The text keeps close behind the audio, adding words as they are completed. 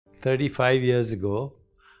35 years ago,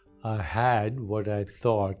 I had what I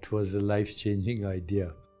thought was a life-changing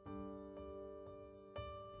idea.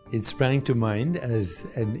 It sprang to mind as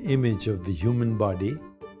an image of the human body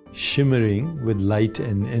shimmering with light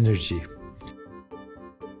and energy.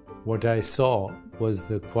 What I saw was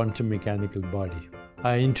the quantum mechanical body.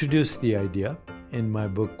 I introduced the idea in my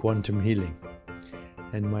book Quantum Healing,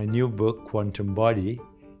 and my new book Quantum Body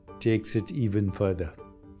takes it even further.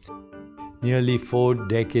 Nearly 4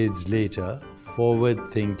 decades later,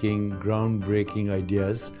 forward-thinking, groundbreaking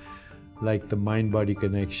ideas like the mind-body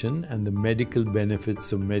connection and the medical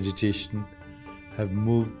benefits of meditation have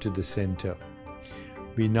moved to the center.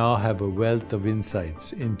 We now have a wealth of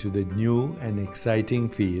insights into the new and exciting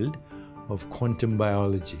field of quantum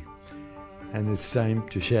biology, and it's time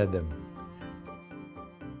to share them.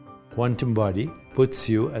 Quantum Body puts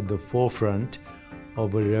you at the forefront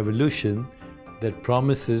of a revolution that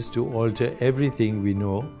promises to alter everything we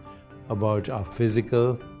know about our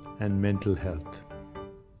physical and mental health.